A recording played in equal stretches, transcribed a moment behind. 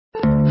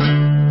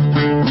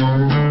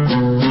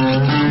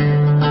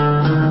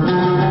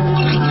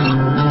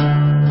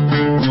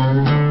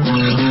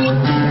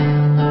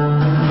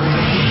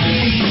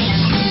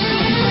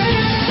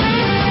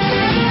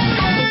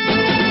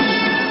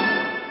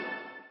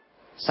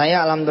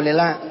Saya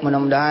alhamdulillah,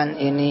 mudah-mudahan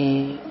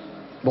ini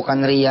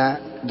bukan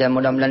ria, dan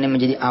mudah-mudahan ini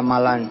menjadi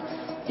amalan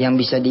yang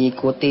bisa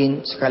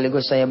diikutin.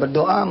 Sekaligus saya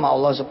berdoa sama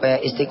Allah supaya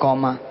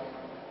istiqomah.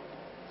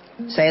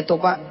 Saya tuh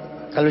Pak,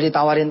 kalau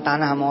ditawarin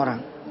tanah sama orang,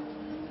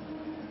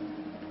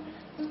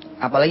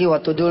 apalagi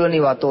waktu dulu nih,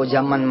 waktu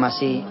zaman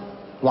masih,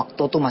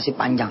 waktu tuh masih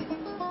panjang.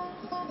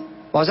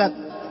 Pak Ustadz,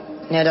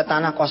 ini ada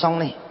tanah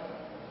kosong nih,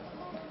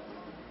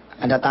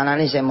 ada tanah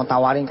nih, saya mau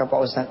tawarin ke Pak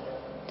Ustadz.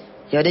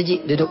 Ya udah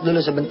Ji, duduk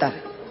dulu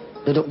sebentar.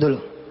 Duduk dulu.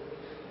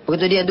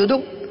 Begitu dia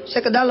duduk, saya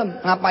ke dalam.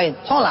 Ngapain?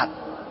 Sholat.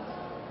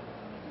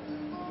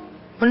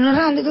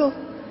 Beneran itu.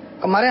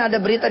 Kemarin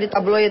ada berita di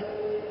tabloid.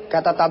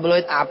 Kata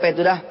tabloid apa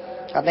itu dah,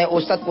 katanya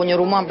Ustadz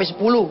punya rumah sampai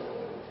 10.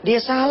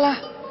 Dia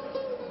salah.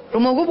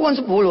 Rumah gue bukan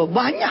 10,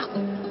 banyak.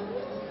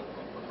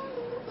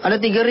 Ada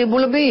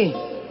 3.000 lebih.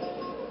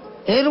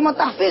 Ini rumah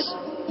tahfiz.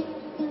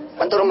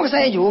 Kan itu rumah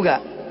saya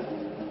juga.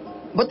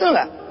 Betul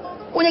gak?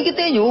 Punya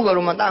kita juga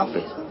rumah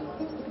tahfiz.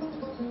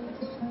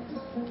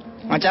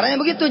 Nah, caranya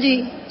begitu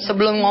Ji.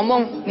 Sebelum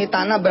ngomong nih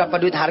tanah berapa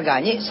duit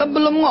harganya,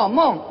 sebelum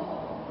ngomong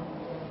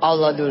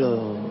Allah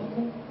dulu.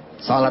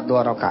 Sholat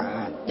 2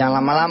 rakaat. Jangan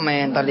lama-lama,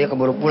 ntar dia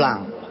keburu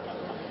pulang.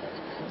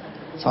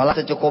 Sholat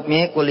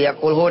secukupnya, kuliah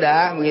kulhu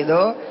dah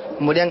begitu.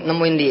 Kemudian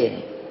nemuin dia,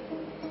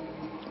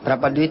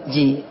 berapa duit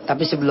Ji.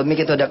 Tapi sebelumnya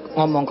kita udah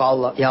ngomong ke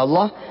Allah, ya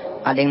Allah,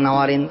 ada yang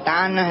nawarin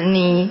tanah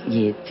nih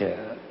gitu.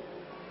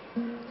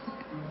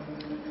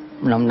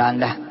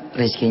 Mudah-mudahan dah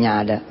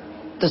rezekinya ada.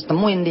 Terus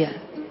temuin dia,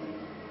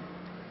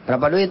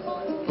 berapa duit?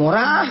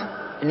 Murah.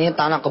 Ini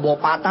tanah ke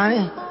bawah patah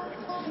nih,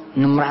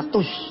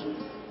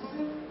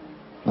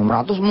 600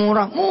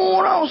 murah.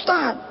 Murah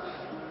Ustaz.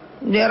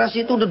 Daerah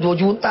situ udah 2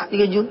 juta,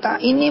 3 juta.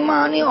 Ini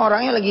mah nih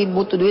orangnya lagi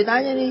butuh duit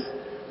aja nih.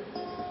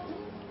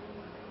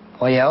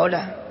 Oh ya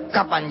udah.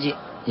 Kapan Ji?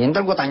 Ya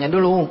ntar gue tanya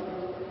dulu.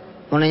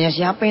 Mau nanya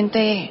siapa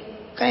ente?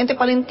 Kan ente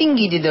paling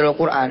tinggi di dalam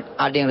Quran.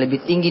 Ada yang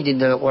lebih tinggi di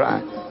dalam Quran.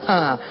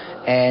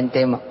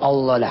 Ente mah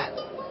Allah lah.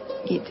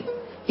 Gitu.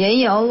 Ya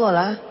iya Allah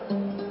lah.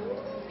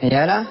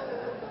 Ya lah.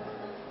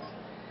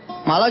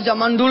 Malah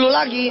zaman dulu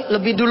lagi,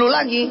 lebih dulu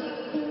lagi,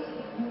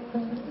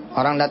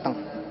 orang datang.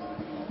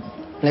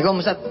 Assalamualaikum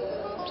Ustaz.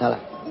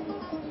 Salah.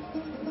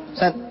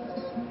 Ustaz,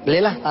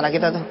 belilah tanah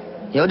kita tuh.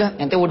 Ya udah,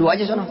 ente wudu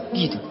aja sono.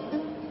 Gitu.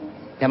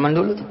 Zaman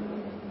dulu tuh.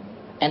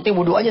 Ente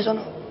wudu aja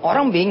sono.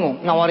 Orang bingung,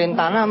 nawarin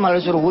tanah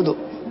malah suruh wudu.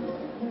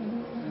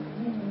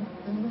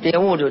 Dia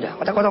wudu dah.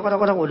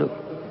 Kotak wudu.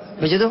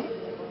 Habis itu,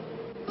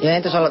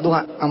 ya ente sholat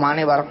duha sama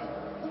aneh bareng.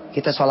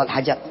 Kita sholat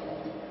hajat.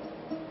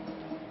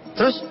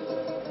 Terus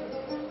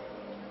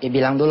dia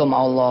bilang dulu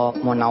sama Allah,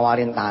 mau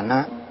nawarin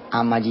tanah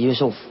sama Haji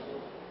Yusuf.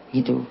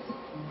 Gitu.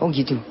 Oh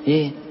gitu.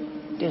 Iya.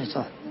 Dia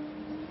sholat.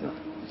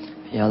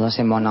 Ya Allah,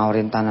 saya mau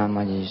nawarin tanah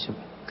sama Haji Yusuf.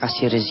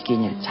 Kasih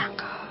rezekinya.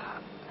 Cakep.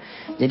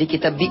 Jadi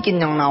kita bikin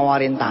yang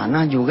nawarin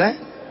tanah juga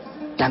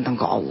datang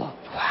ke Allah.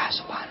 Wah,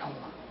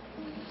 subhanallah.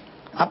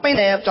 Apa yang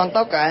saya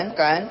contohkan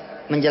kan,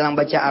 menjelang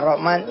baca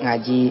Ar-Rahman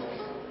ngaji,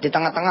 di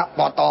tengah-tengah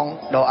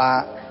potong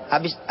doa.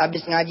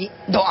 Habis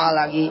ngaji doa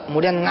lagi,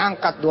 kemudian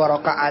ngangkat 2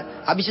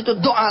 rakaat, habis itu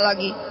doa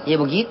lagi. Ya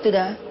begitu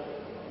dah.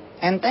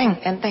 Enteng.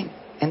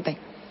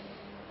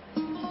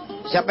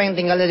 Siapa yang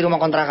tinggalnya di rumah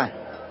kontrakan?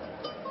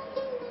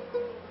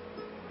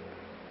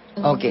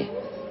 Oke.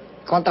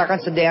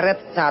 Kontrakan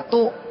sederet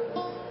satu,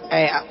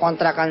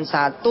 kontrakan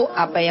satu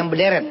apa yang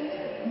berderet?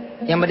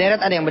 Yang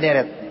berderet ada yang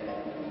berderet.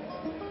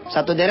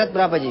 Satu deret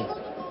berapa Ji?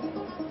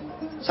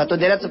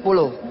 Satu deret 10.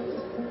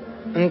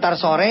 Ntar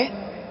sore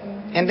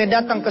ente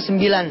datang ke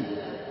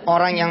 9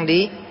 orang yang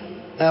di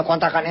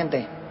kontrakan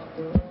ente.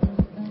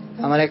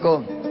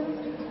 Assalamualaikum.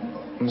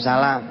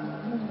 Waalaikumsalam.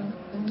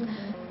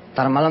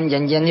 Ntar malam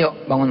janjian yuk,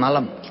 bangun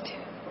malam gitu.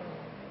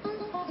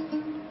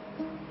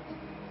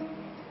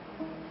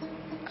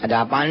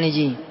 Ada apaan nih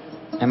Ji?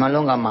 Emang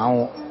lu gak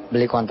mau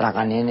beli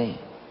kontrakan ini?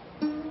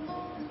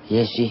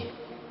 Iya sih.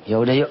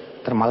 Ya udah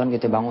yuk, ntar malam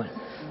kita bangun.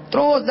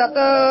 Terus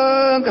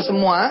datang ke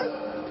semua,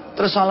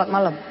 terus sholat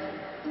malam.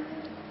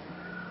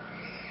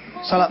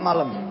 Salat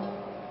malam.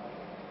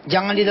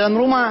 Jangan di dalam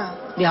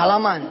rumah, di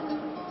halaman.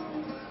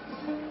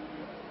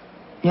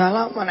 Di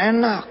halaman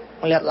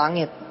enak melihat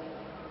langit.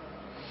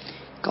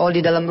 Kalau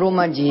di dalam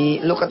rumah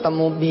Ji, lu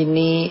ketemu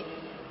bini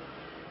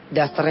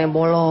dasternya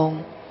bolong,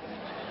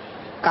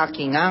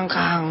 kaki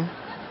ngangkang,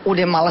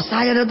 udah males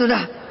aja dah tuh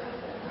dah.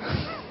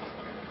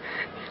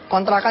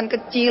 Kontrakan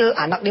kecil,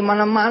 anak di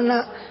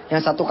mana-mana,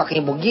 yang satu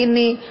kakinya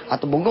begini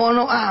atau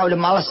begono,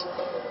 udah males.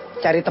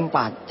 Cari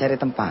tempat.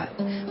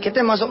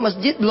 Kita masuk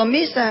masjid belum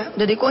bisa,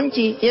 udah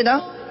dikunci, ya dong,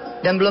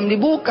 dan belum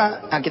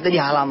dibuka. Nah kita di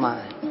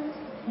halaman,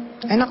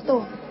 enak tuh.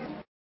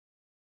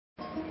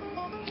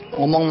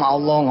 Ngomong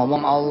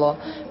sama Allah,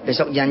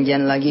 besok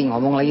janjian lagi,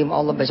 ngomong lagi sama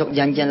Allah, besok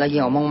janjian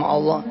lagi, ngomong sama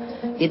Allah.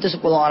 Itu 10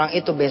 orang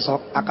itu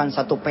besok akan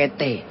satu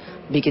PT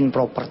bikin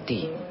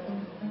properti.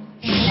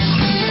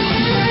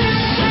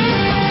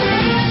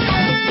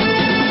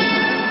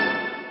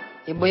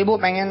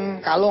 Ibu-ibu pengen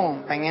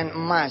kalung, pengen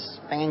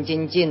emas, pengen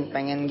cincin,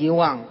 pengen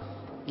giwang.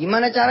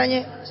 Gimana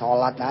caranya?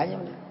 Sholat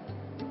aja udah.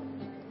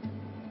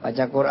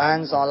 Baca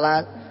Quran,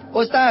 sholat.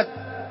 Ustaz,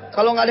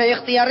 Kalau nggak ada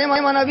ikhtiarnya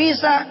mana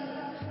bisa.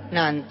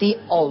 Nanti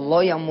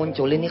Allah yang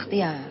munculin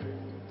ikhtiar.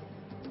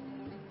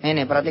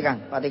 Ini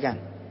perhatikan.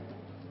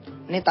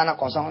 Ini tanah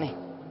kosong nih.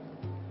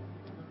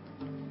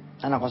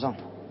 Tanah kosong.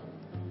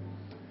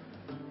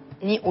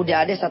 Ini udah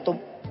ada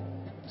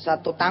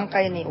satu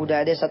tangkai nih,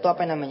 udah ada satu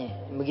apa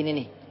namanya? Begini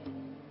nih.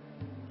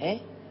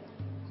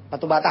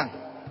 Satu batang.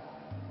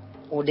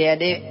 Udah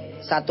ada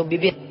satu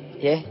bibit,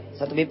 ya.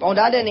 Satu bibit. Oh,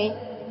 udah ada nih.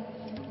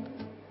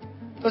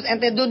 Terus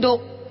ente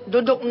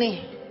duduk nih.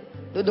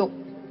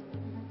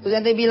 Terus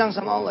ente bilang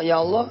sama Allah,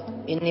 ya Allah,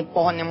 ini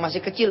pohon yang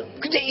masih kecil,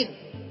 gedein.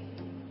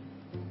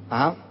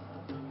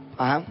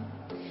 Paham?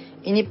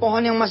 Ini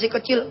pohon yang masih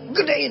kecil,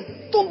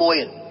 gedein,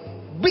 tumbuhin,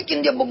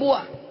 bikin dia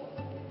berbuah.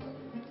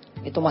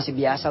 Itu masih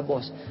biasa,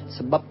 bos.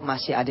 Sebab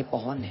masih ada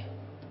pohonnya.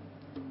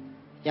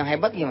 Yang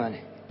hebat gimana?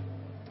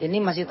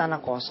 Ini masih tanah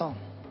kosong.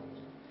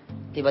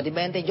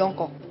 Tiba-tiba ente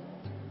jongkok.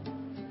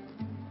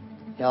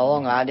 Ya Allah,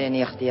 nggak ada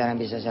ini ikhtiar yang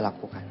bisa saya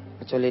lakukan.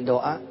 Kecuali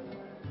doa.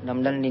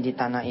 Mudah-mudahan di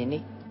tanah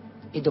ini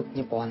hidup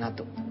nih pohon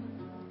atu.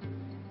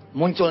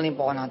 Muncul nih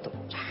pohon atu.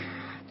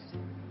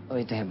 Oh,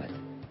 itu hebat.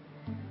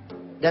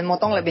 Dan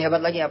motong lebih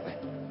hebat lagi apa?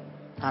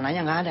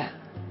 Tanahnya nggak ada.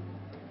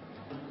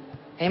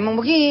 Emang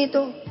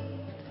begitu.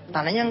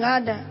 Tanahnya nggak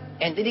ada.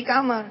 Ente di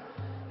kamar.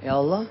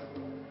 Ya Allah,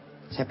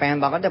 saya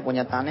pengen banget deh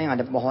punya tanah yang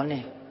ada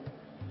pohonnya.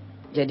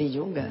 Jadi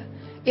juga.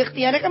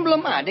 Ikhtiarnya kan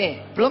belum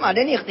ada. Belum ada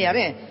nih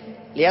ikhtiarnya.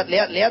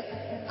 Lihat.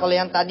 Kalau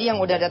yang tadi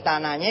yang udah ada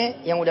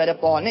tanahnya, yang udah ada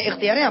pohonnya,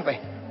 ikhtiarnya apa?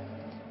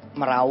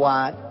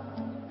 Merawat.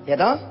 Ya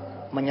toh?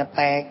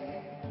 Menyetek.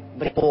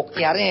 Berpuk.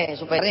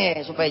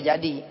 Ikhtiarnya supaya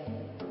jadi.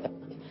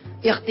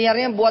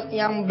 Ikhtiarnya buat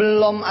yang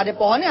belum ada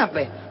pohonnya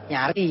apa?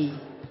 Nyari.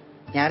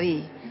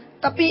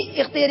 Tapi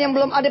ikhtiar yang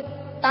belum ada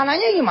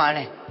tanahnya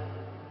gimana?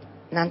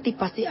 Nanti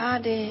pasti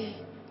ada.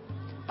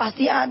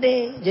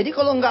 Jadi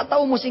kalau nggak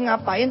tahu mesti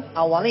ngapain,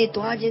 awalnya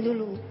itu aja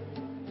dulu.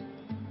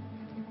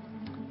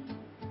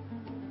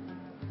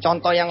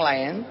 Contoh yang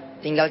lain,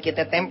 tinggal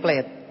kita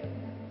template.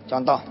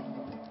 Contoh,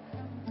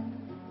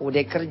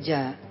 udah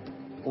kerja,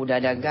 udah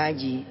ada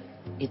gaji,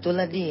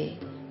 itulah dia,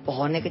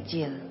 pohonnya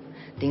kecil,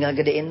 tinggal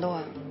gedein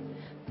doang.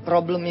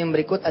 Problem yang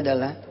berikut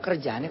adalah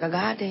kerjaannya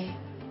kagak ada.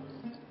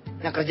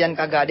 Nah, kerjaan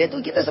kagak ada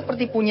itu kita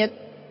seperti punya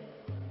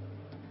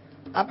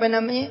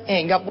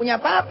nggak punya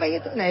apa-apa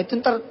gitu. Nah, itu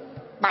ntar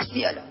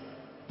pasti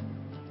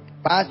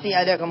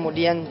ada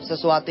kemudian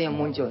sesuatu yang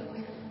muncul.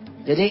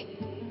 Jadi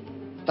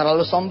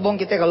terlalu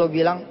sombong kita kalau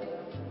bilang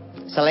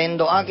selain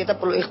doa kita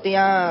perlu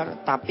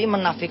ikhtiar, tapi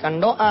menafikan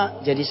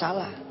doa jadi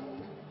salah.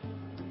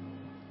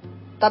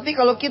 Tapi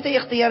kalau kita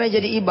ikhtiarnya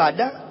jadi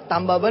ibadah,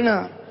 tambah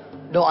benar.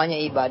 Doanya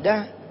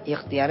ibadah,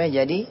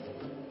 ikhtiarnya jadi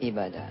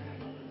ibadah.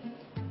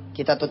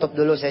 Kita tutup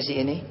dulu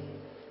sesi ini.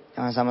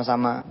 Jangan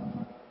sama-sama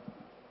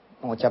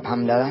mengucap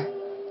hamdalah.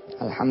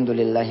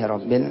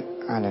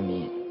 Alhamdulillahirabbil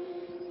alamin.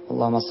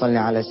 Allahumma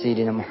salli ala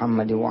sayyidina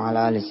Muhammad wa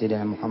ala ali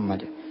sayyidina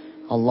Muhammad.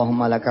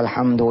 Allahumma lakal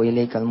hamdu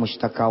ilaikal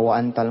mustaka wa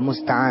antal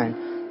musta'an.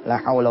 La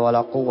haula wa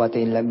la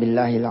quwwata illa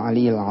billahil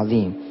aliyil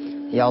azim.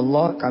 Ya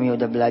Allah, kami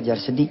sudah belajar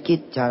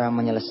sedikit cara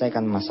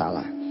menyelesaikan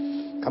masalah.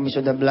 Kami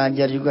sudah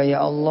belajar juga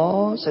ya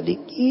Allah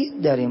sedikit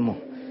darimu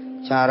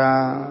cara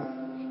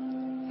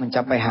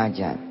mencapai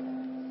hajat.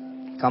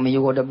 Kami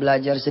juga sudah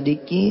belajar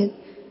sedikit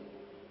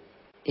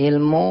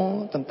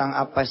ilmu tentang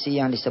apa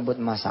sih yang disebut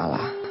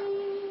masalah.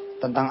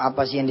 Tentang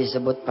apa sih yang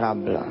disebut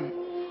problem.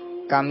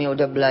 Kami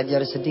udah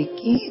belajar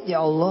sedikit ya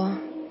Allah.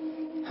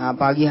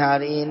 Pagi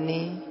hari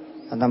ini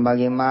tentang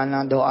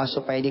bagaimana doa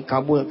supaya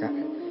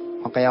dikabulkan.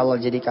 Maka ya Allah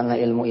jadikanlah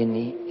ilmu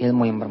ini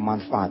ilmu yang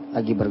bermanfaat,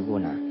 lagi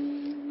berguna.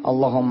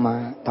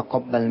 Allahumma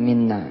taqabbal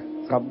minna.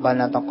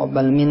 Rabbana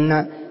taqabbal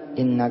minna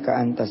innaka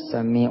antas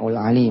samiul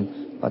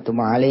alim. Wa tub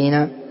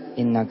alaina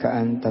innaka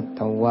antat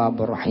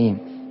tawwabur rahim.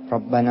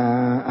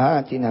 Rabbana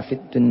atina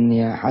fid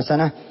dunya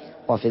hasanah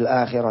wa fil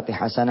akhirati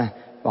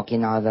hasanah wa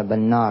qina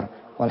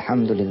adzabannar.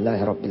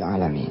 Walhamdulillahirabbil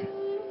alamin.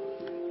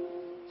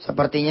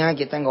 Sepertinya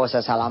kita nggak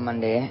usah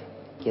salaman deh.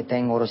 Kita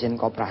yang ngurusin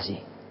koperasi.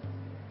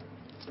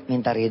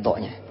 Minta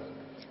ridhonya.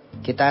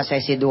 Kita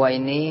sesi 2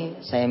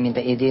 ini saya minta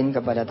izin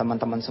kepada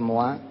teman-teman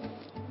semua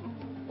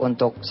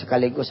untuk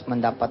sekaligus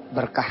mendapat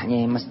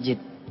berkahnya masjid,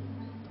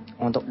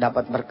 untuk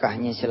dapat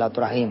berkahnya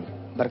silaturahim,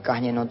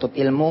 berkahnya nuntut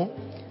ilmu.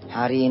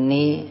 Hari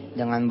ini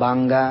dengan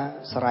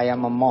bangga seraya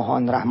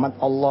memohon rahmat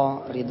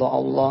Allah, ridho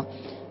Allah,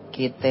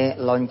 kita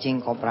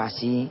launching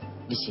koperasi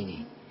di sini,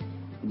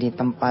 di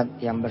tempat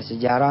yang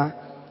bersejarah,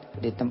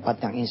 di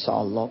tempat yang insya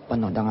Allah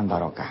penuh dengan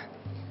barokah.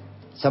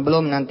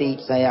 Sebelum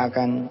nanti saya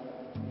akan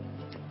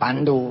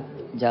pandu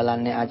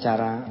jalannya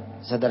acara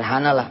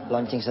sederhana lah,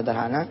 launching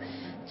sederhana.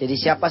 Jadi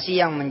siapa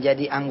sih yang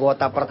menjadi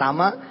anggota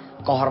pertama?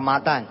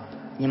 Kehormatan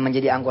yang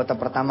menjadi anggota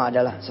pertama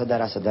adalah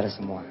saudara-saudara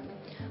semua.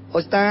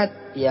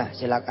 Ustadz, ya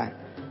silakan.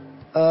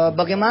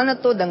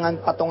 Bagaimana tuh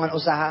dengan patungan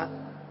usaha?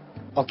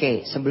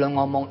 Oke, sebelum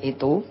ngomong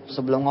itu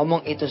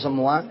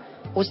semua,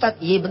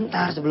 Ustadz, iya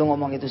bentar sebelum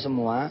ngomong itu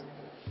semua.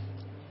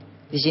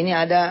 Di sini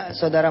ada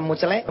saudara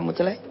Mucele.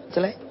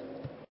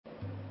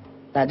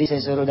 Tadi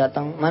saya suruh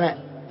datang,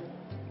 mana?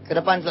 Ke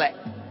depan, Cele.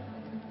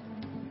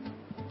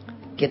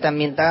 Kita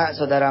minta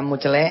saudara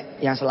Mucele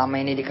yang selama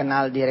ini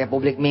dikenal di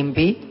Republik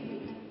Mimpi,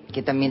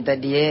 kita minta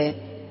dia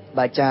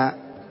baca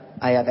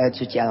ayat-ayat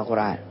suci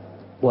Al-Quran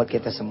buat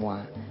kita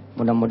semua.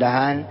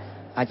 Mudah-mudahan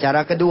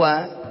acara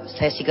kedua,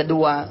 sesi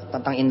kedua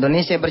tentang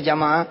Indonesia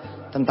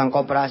berjamaah, tentang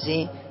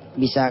kooperasi,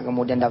 bisa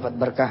kemudian dapat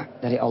berkah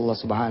dari Allah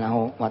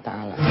Subhanahu wa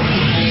Ta'ala.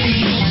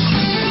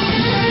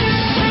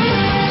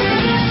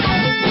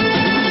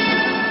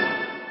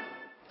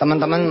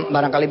 Teman-teman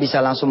barangkali bisa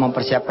langsung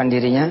mempersiapkan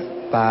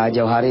dirinya. Pak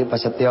Jauhari, Pak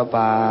Setio,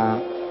 Pak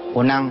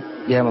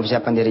Unang, biar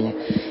mempersiapkan dirinya.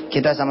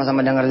 Kita sama-sama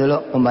dengar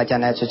dulu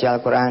pembacaan ayat suci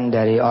Al-Quran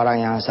dari orang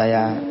yang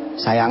saya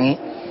sayangi.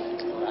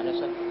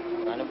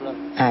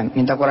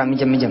 Minta Quran,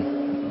 minjem.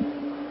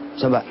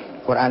 Coba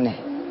Qurannya.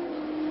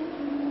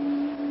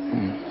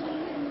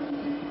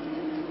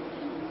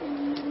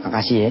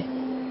 Makasih ya.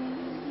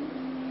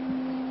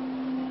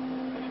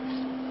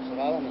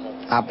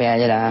 Apa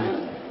aja dah.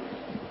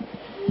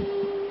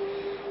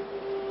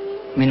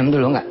 Minum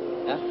dulu nggak?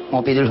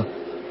 Ngopi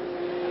dulu.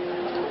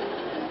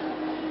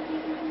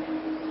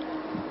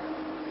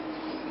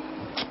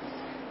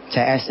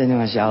 CS ini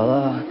Masya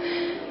Allah.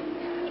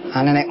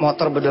 Anak naik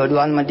motor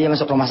berdua-duaan sama dia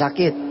masuk rumah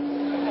sakit.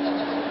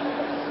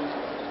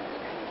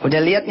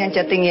 Udah lihat yang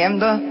chatting IM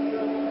tuh?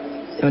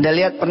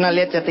 Pernah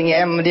lihat chatting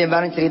IM dia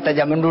bareng cerita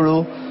zaman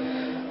dulu.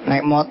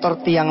 Naik motor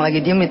tiang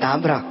lagi diem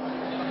ditabrak.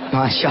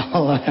 Masya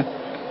Allah.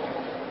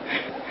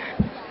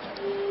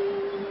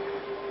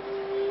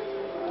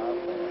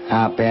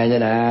 HP aja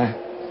dah.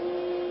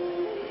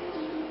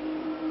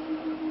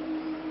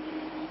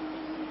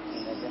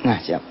 Nah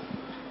siap.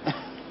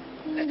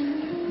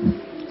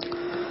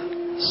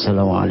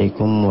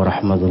 Assalamualaikum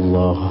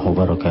warahmatullahi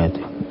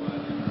wabarakatuh.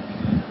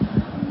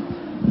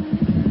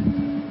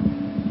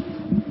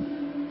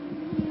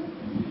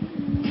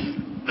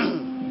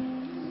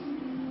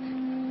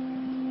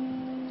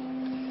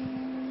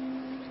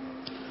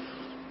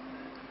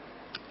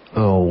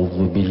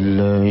 أعوذ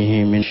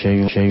بالله من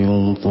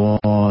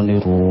الشيطان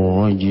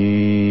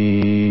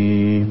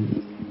الرجيم.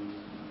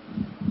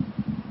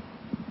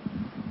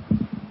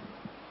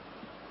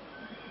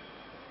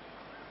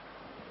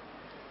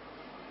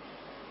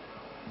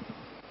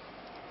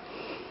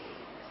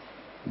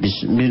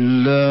 بسم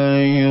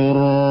الله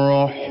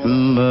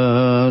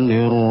الرحمن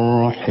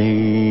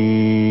الرحيم.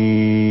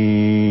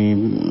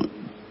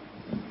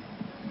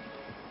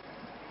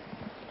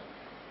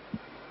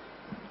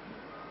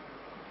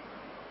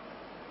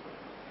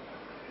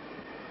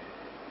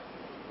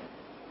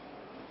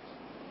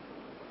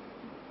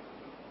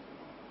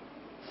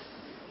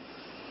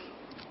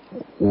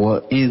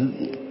 وَإِذْ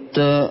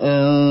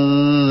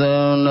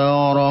تَأَذَّنَ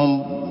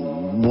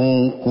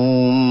رَبُّكُمْ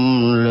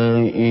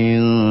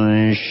لَئِنْ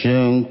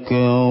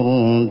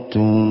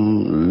شَكَرْتُمْ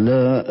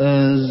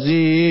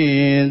لَأَزِيدَنَّكُمْ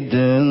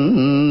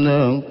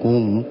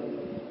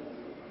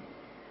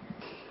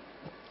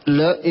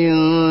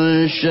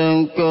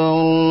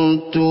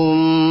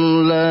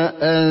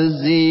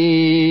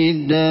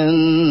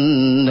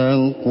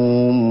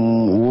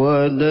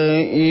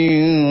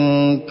وَلَئِنْ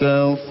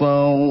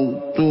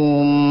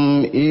كَفَرْتُمْ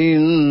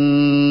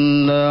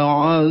إِنَّ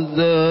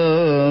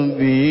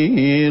عَذَابِي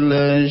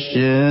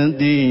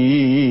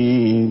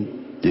لَشَدِيدٌ.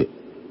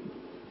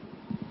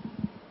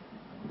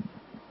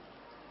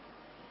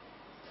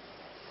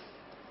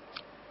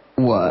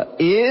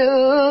 وَإِذْ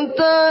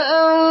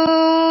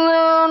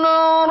تَأَذَّنَ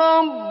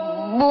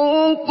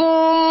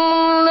رَبُّكُمْ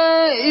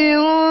لَئِنْ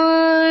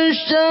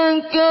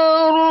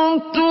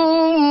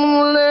شَكَرْتُمْ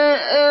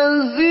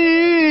لَأَزِيدَنَّكُمْ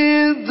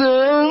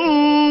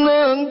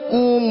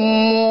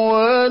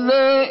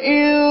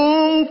وَلَئِنْ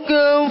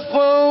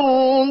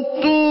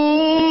كَفَرْتُمْ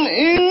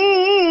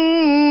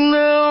إِنَّ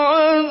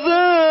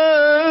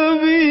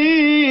عَذَابِي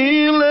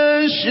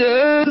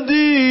لَشَدِيدٌ.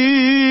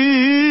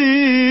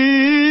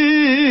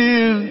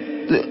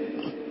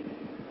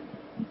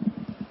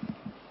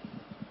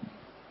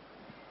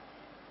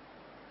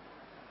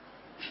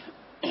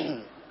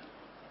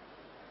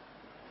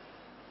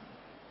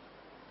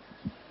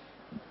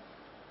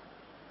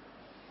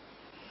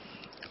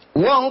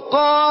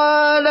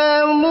 وقال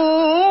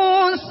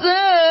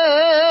موسى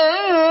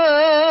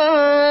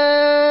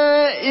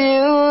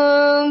إن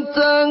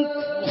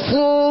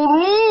تكفروا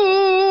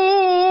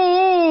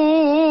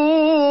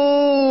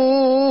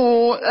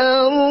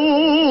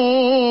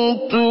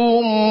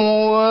أنتم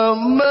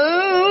ومن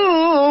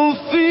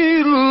في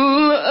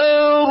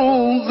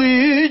الأرض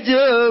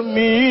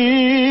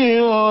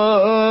جميعا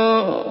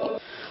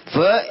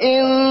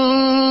فإن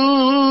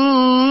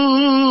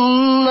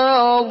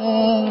الله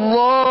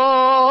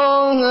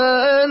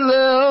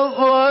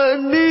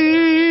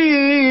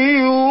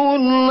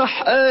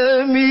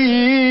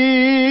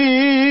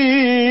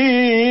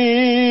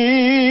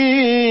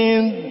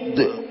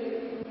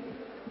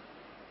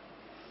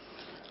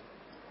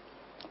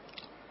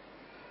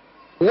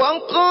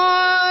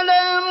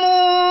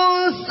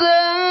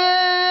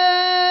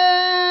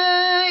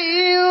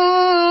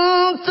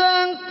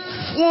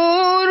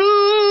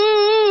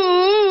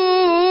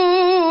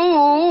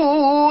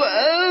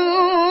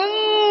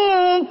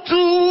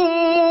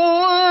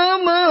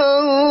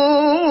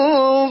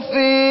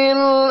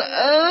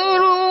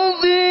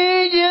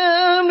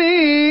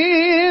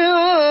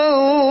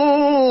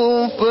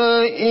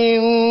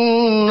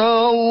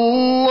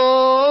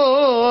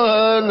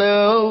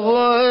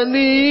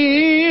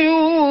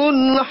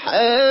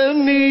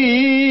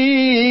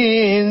حميد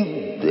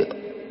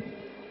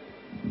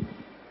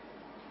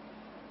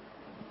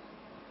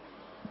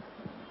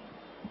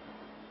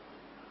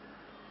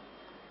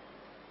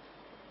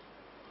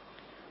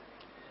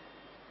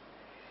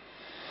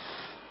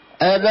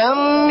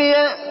ألم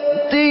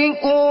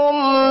يأتكم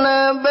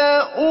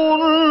نبأ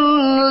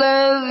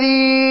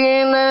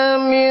الذين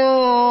من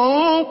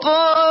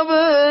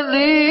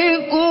قبلكم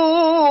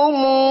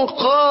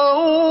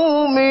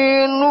قوم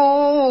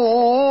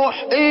نوح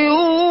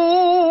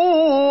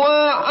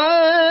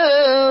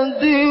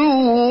وعاد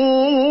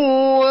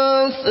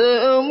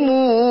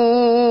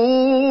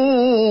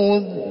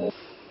وثمود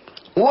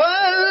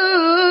والذين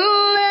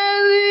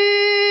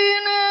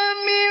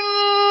من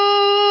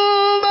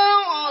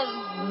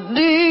بعدهم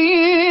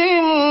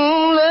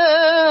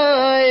لا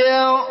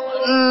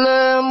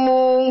يعلمهم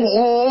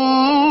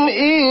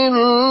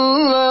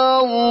إلا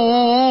الله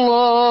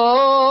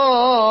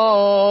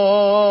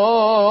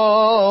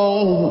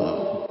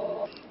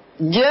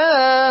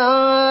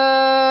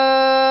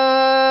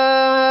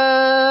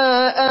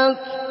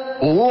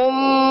جاءتهم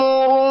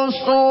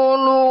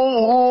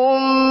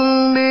رسلهم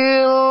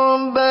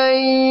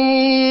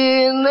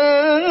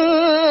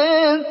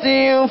بالبينات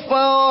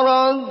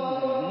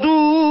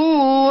فردوا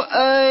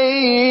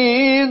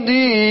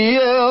أيديهم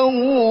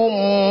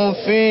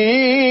في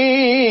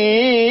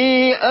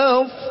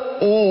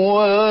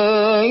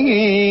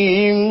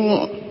أفواههم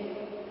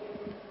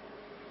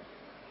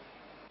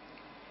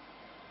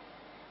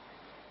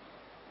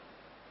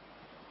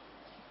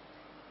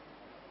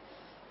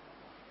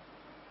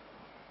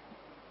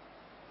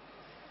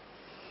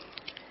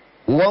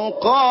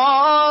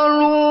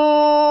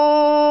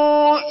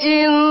وقالوا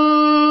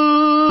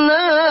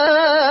إنا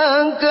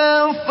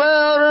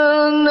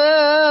كفرنا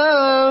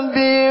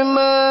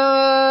بما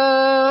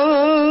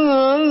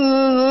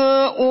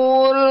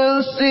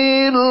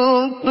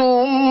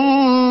أرسلتم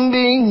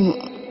به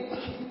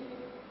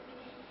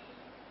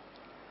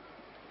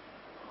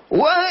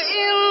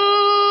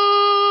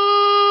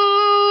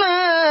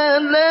وإنا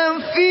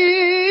لفي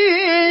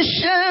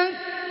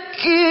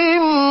شك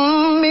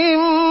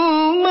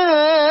مما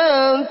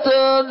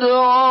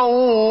تدعوننا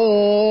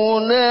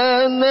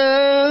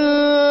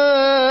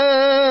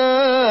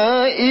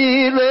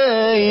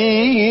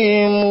إليه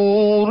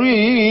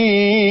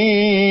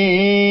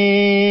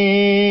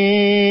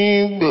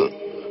مريب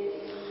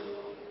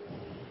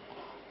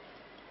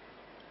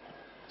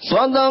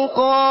صدق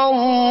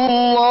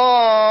الله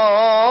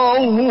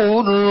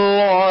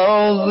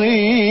العظيم.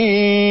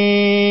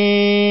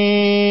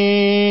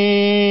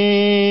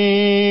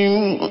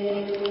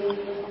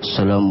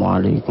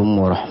 Assalamualaikum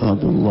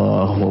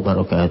warahmatullahi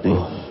wabarakatuh.